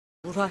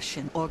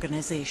Russian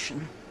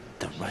organization.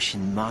 The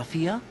Russian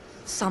Mafia?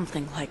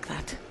 Something like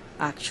that,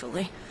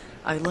 actually.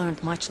 I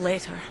learned much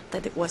later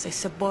that it was a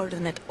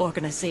subordinate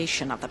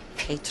organization of the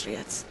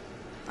Patriots.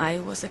 I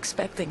was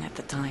expecting at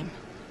the time.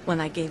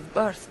 When I gave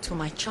birth to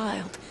my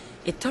child,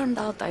 it turned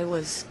out I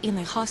was in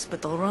a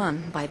hospital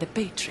run by the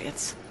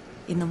Patriots.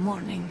 In the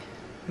morning,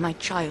 my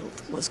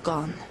child was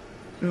gone.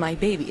 My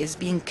baby is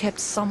being kept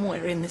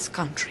somewhere in this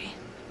country.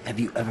 Have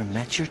you ever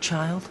met your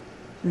child?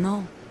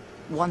 No.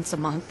 Once a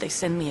month they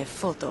send me a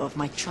photo of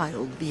my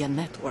child via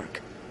network.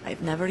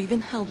 I've never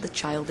even held the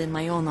child in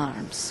my own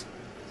arms.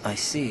 I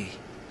see.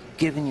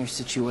 Given your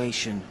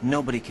situation,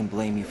 nobody can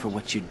blame you for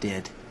what you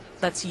did.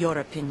 That's your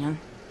opinion.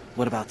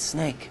 What about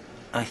Snake?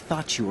 I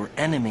thought you were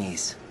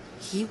enemies.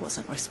 He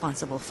wasn't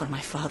responsible for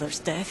my father's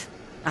death.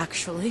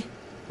 Actually,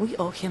 we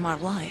owe him our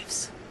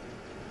lives.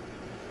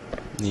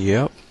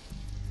 Yep.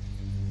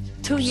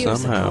 2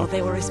 years Somehow. ago,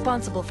 they were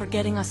responsible for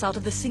getting us out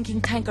of the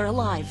sinking tanker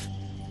alive.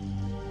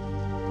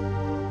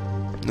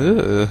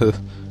 Ugh.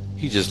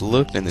 He just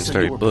looked and then So you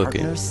started were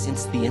booking. partners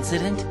since the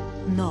incident?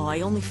 No,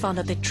 I only found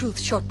out the truth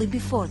shortly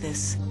before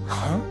this.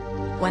 Huh?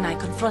 When I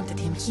confronted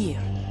him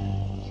here.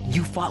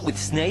 You fought with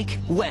Snake?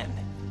 When?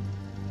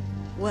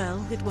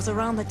 Well, it was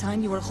around the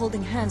time you were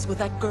holding hands with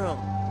that girl.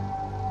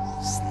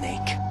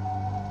 Snake.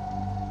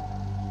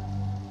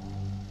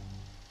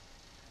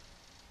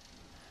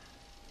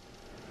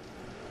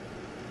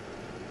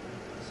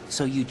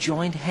 So you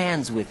joined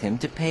hands with him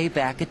to pay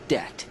back a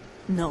debt.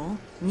 No,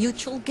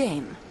 mutual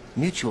gain.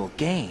 Mutual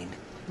gain?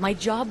 My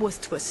job was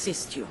to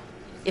assist you.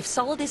 If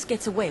Solidus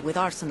gets away with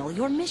Arsenal,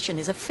 your mission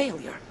is a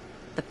failure.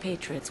 The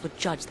Patriots would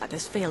judge that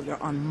as failure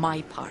on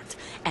my part,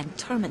 and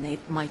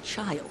terminate my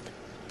child.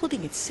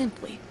 Putting it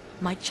simply,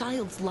 my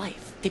child's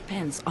life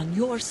depends on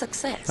your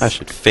success. I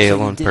should fail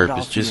So you on did it all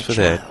purpose for just your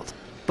for that. child.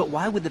 But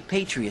why would the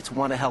Patriots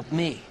want to help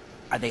me?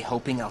 Are they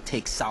hoping I'll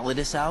take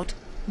Solidus out?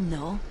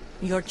 No,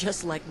 you're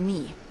just like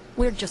me.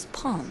 We're just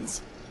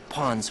pawns.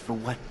 Pawns for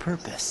what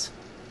purpose?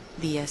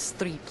 The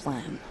S3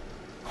 plan.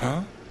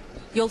 Huh?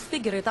 You'll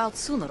figure it out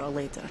sooner or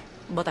later,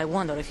 but I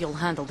wonder if you'll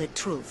handle the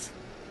truth.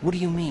 What do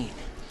you mean?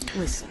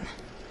 Listen,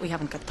 we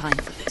haven't got time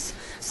for this.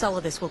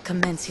 Solidus will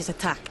commence his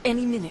attack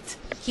any minute.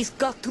 He's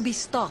got to be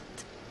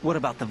stopped. What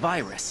about the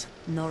virus?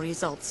 No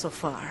results so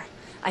far.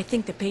 I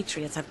think the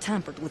Patriots have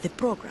tampered with the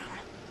program.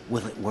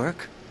 Will it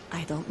work?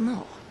 I don't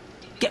know.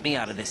 Get me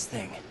out of this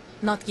thing.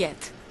 Not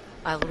yet.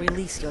 I'll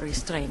release your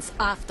restraints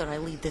after I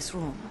leave this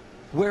room.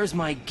 Where's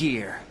my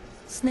gear?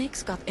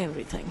 Snake's got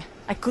everything.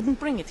 I couldn't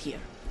bring it here.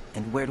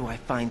 And where do I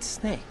find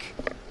Snake?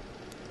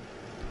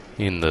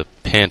 In the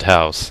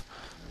penthouse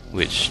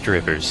with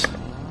strippers.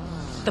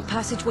 The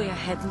passageway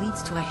ahead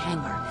leads to a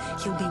hangar.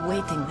 He'll be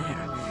waiting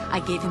there. I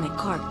gave him a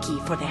card key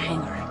for the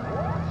hangar.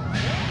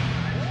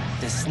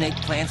 Does Snake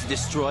plan to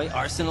destroy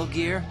Arsenal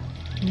gear?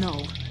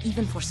 No,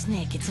 even for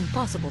Snake, it's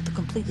impossible to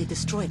completely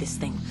destroy this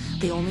thing.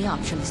 The only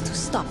option is to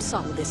stop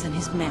Solidus and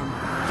his men.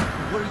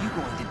 What are you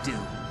going to do?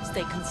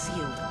 Stay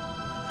concealed.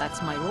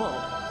 That's my role.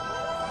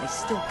 I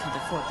still can't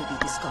afford to be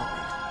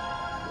discovered.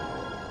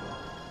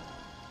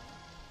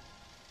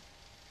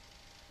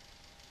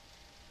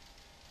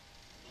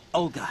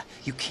 Olga,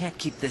 you can't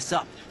keep this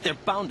up. They're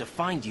bound to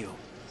find you.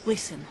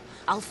 Listen,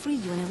 I'll free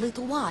you in a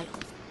little while.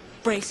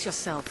 Brace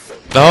yourself.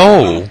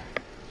 Oh!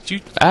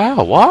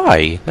 Ow,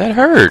 why? That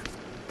hurt.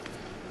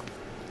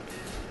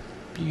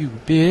 You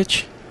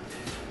bitch.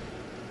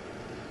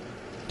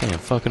 Damn,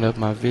 fucking up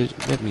my vision.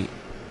 Let me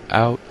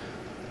out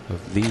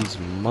of these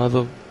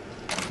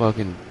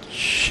motherfucking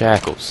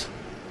shackles.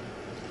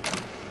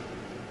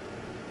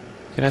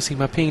 Can I see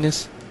my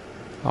penis?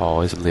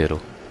 Oh, it's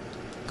little.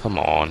 Come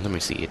on, let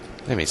me see it.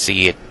 Let me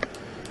see it.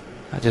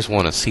 I just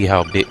want to see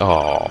how big.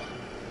 Oh,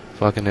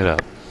 fucking it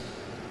up.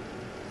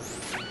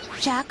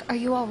 Jack, are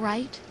you all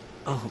right?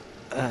 Oh,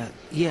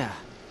 yeah.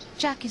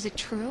 Jack, is it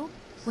true?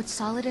 What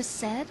Solidus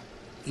said?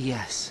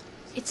 Yes.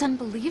 It's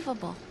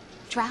unbelievable.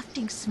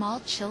 Drafting small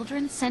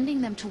children,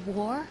 sending them to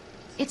war?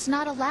 It's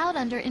not allowed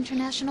under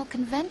international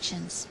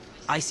conventions.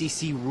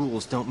 ICC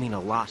rules don't mean a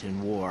lot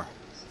in war.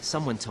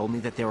 Someone told me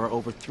that there are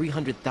over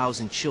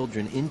 300,000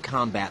 children in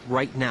combat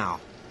right now.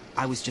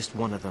 I was just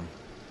one of them.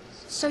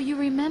 So you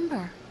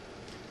remember.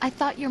 I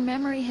thought your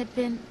memory had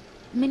been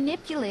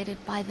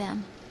manipulated by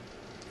them.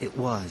 It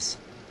was.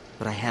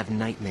 But I have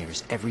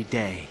nightmares every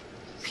day.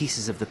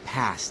 Pieces of the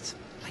past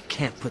I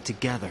can't put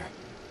together.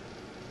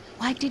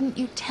 Why didn't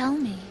you tell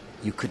me?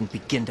 You couldn't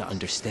begin to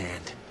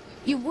understand.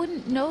 You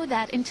wouldn't know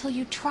that until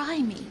you try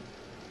me.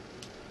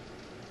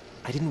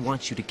 I didn't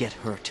want you to get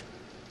hurt.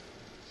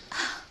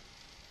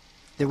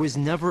 There was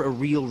never a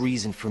real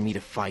reason for me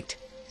to fight,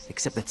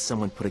 except that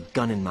someone put a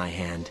gun in my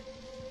hand.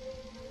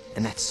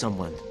 And that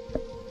someone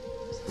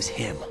was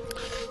him.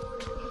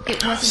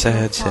 It wasn't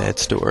your fault. Sad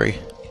story.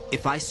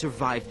 If I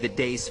survived the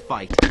day's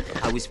fight,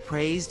 I was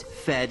praised,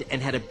 fed,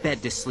 and had a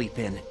bed to sleep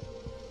in.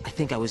 I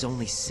think I was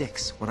only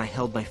 6 when I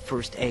held my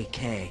first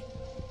AK.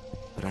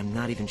 But I'm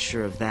not even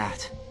sure of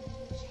that.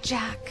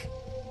 Jack.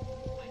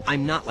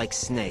 I'm not like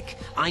Snake.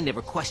 I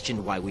never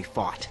questioned why we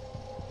fought.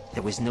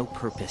 There was no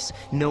purpose,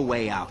 no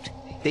way out.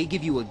 They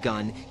give you a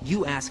gun,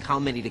 you ask how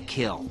many to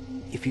kill.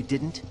 If you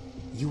didn't,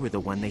 you were the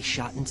one they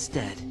shot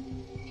instead.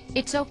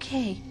 It's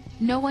okay.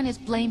 No one is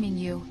blaming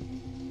you.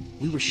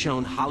 We were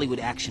shown Hollywood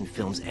action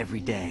films every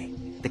day.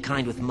 The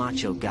kind with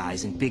macho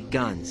guys and big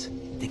guns.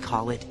 They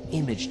call it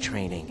image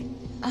training.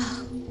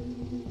 Ugh.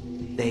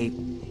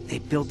 They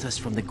built us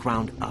from the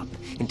ground up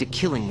into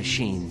killing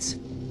machines.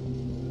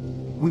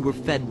 We were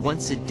fed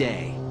once a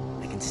day.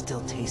 I can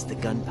still taste the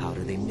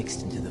gunpowder they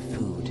mixed into the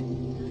food.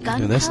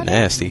 Gunpowder? Yeah, that's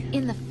nasty.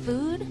 In the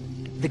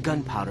food? The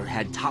gunpowder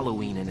had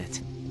toluene in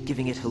it,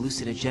 giving it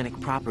hallucinogenic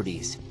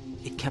properties.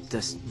 It kept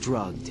us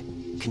drugged,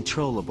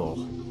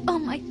 controllable. Oh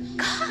my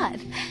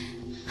God.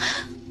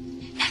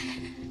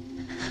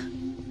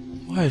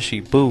 Why is she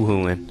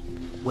boo-hooing?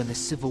 When the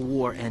Civil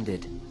War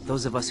ended,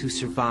 those of us who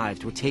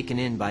survived were taken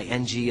in by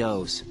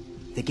NGOs.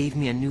 They gave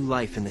me a new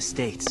life in the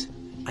States.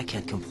 I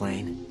can't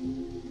complain.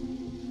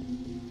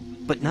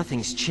 But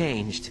nothing's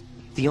changed.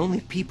 The only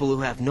people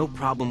who have no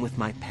problem with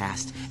my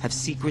past have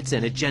secrets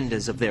and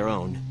agendas of their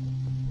own.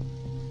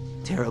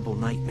 Terrible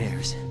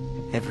nightmares.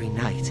 Every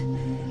night.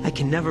 I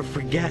can never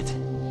forget.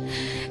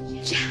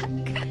 Jack.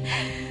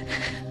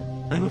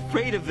 I'm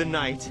afraid of the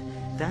night.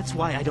 That's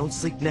why I don't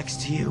sleep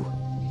next to you.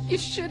 You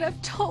should have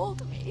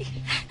told me.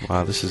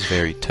 Wow, this is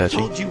very touching.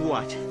 Told you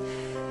what?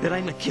 That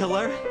I'm a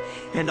killer?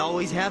 And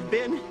always have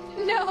been?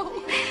 No.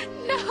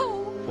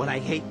 No. What I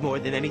hate more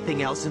than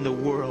anything else in the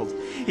world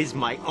is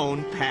my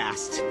own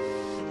past.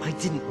 I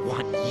didn't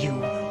want you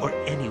or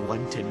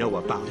anyone to know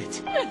about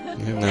it.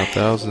 And now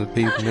thousands of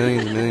people,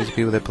 millions and millions of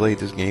people that played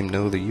this game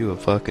know that you a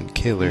fucking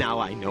killer. Now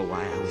I know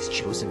why I was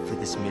chosen for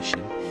this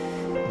mission.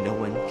 No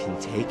one can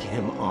take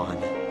him on.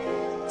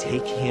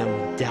 Take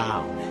him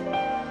down.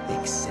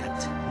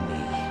 Except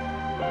me.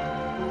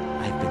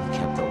 I've been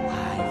kept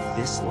alive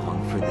this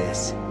long for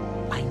this.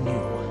 I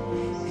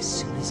knew as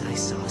soon as I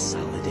saw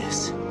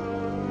Solidus.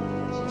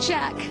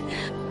 Jack,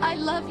 I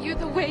love you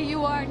the way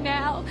you are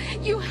now.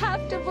 You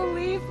have to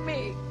believe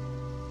me.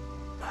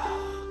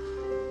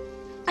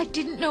 I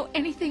didn't know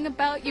anything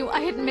about you,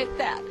 I admit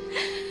that.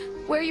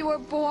 Where you were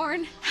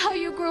born, how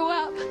you grew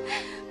up.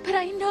 But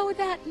I know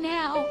that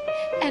now.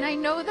 And I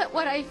know that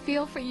what I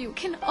feel for you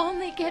can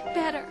only get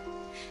better.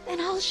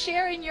 And I'll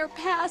share in your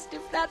past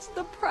if that's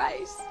the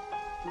price.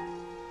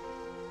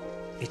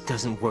 It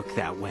doesn't work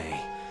that way.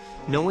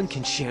 No one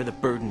can share the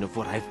burden of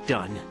what I've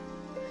done.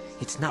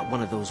 It's not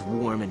one of those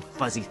warm and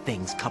fuzzy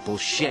things couples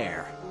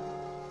share.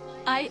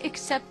 I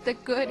accept the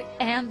good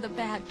and the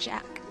bad,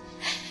 Jack.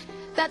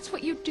 That's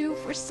what you do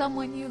for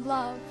someone you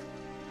love.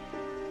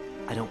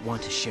 I don't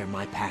want to share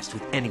my past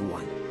with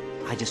anyone.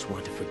 I just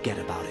want to forget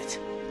about it.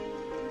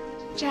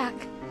 Jack,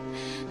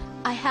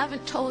 I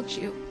haven't told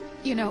you,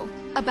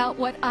 about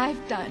what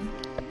I've done.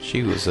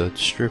 She was a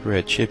stripper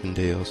at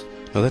Chippendales.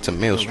 No, that's a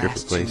male stripper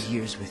last place. 2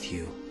 years with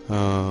you.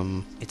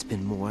 What It's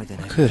been more than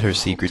I could her hoped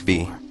secret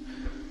be? for.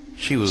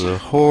 She was a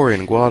whore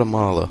in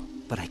Guatemala.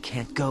 But I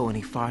can't go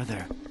any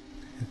farther.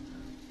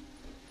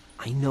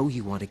 I know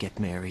you want to get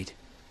married.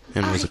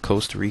 And was a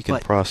Costa Rican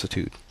but-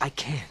 prostitute. I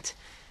can't.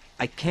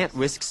 I can't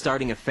risk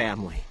starting a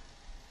family.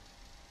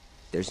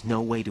 There's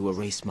no way to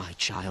erase my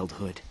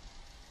childhood.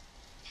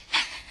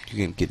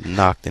 You can get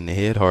knocked in the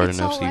head hard It's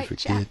enough all so you right,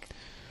 forget. Jack.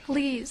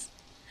 Please,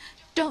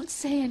 don't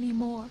say any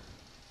more.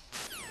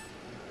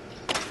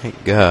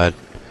 Thank God.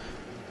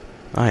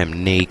 I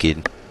am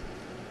naked.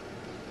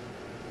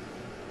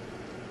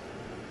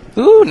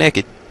 Ooh,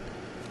 naked.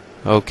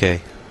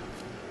 Okay.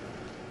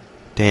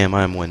 Damn,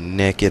 I'm one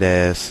naked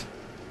ass.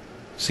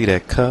 See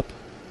that cup?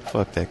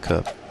 Fuck that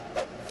cup.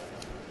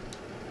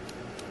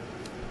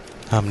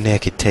 I'm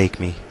naked, take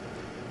me.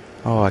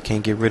 Oh, I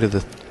can't get rid of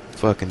the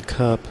fucking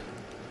cup.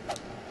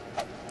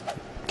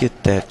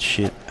 Get that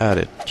shit out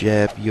of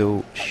jab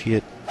yo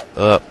shit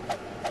up.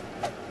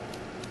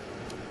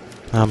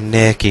 I'm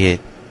naked.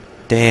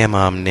 Damn,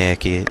 I'm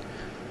naked.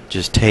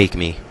 Just take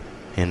me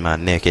in my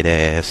naked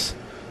ass.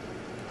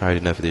 Alright,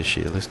 enough of this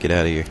shit. Let's get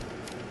out of here.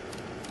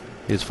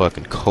 It's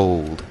fucking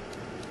cold.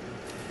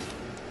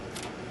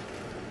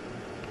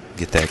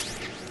 Get that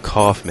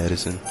cough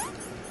medicine.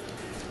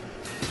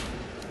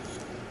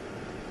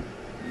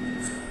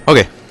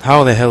 Okay,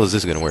 how the hell is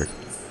this gonna work?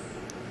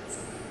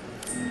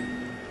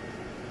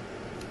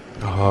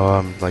 Oh,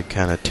 I'm like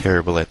kind of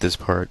terrible at this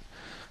part.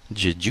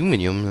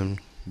 Jejuminium and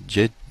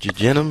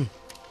Jejenum.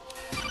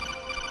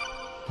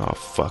 Oh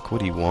fuck, what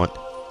do you want?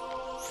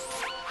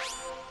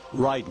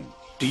 Raiden,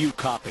 do you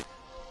copy?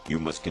 You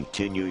must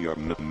continue your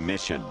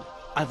mission.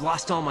 I've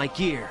lost all my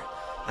gear.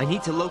 I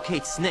need to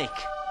locate Snake.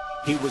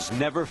 He was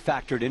never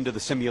factored into the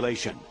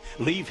simulation.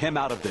 Leave him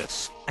out of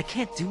this. I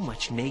can't do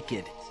much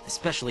naked,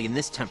 especially in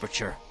this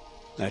temperature.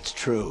 That's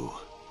true.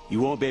 You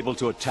won't be able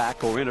to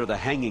attack or enter the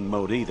hanging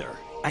mode either.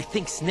 I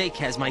think Snake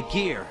has my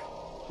gear.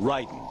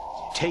 Raiden,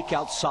 take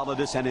out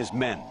Solidus and his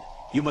men.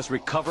 You must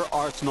recover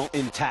Arsenal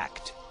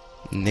intact.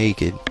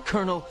 Naked.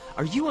 Colonel,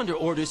 are you under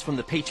orders from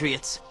the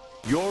Patriots?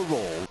 Your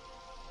role,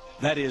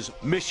 that is,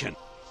 mission,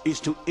 is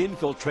to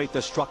infiltrate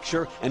the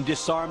structure and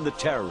disarm the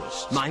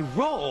terrorists. My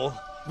role?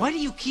 Why do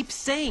you keep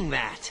saying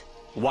that?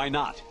 Why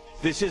not?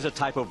 This is a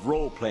type of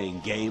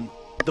role-playing game.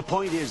 The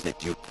point is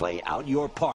that you play out your part.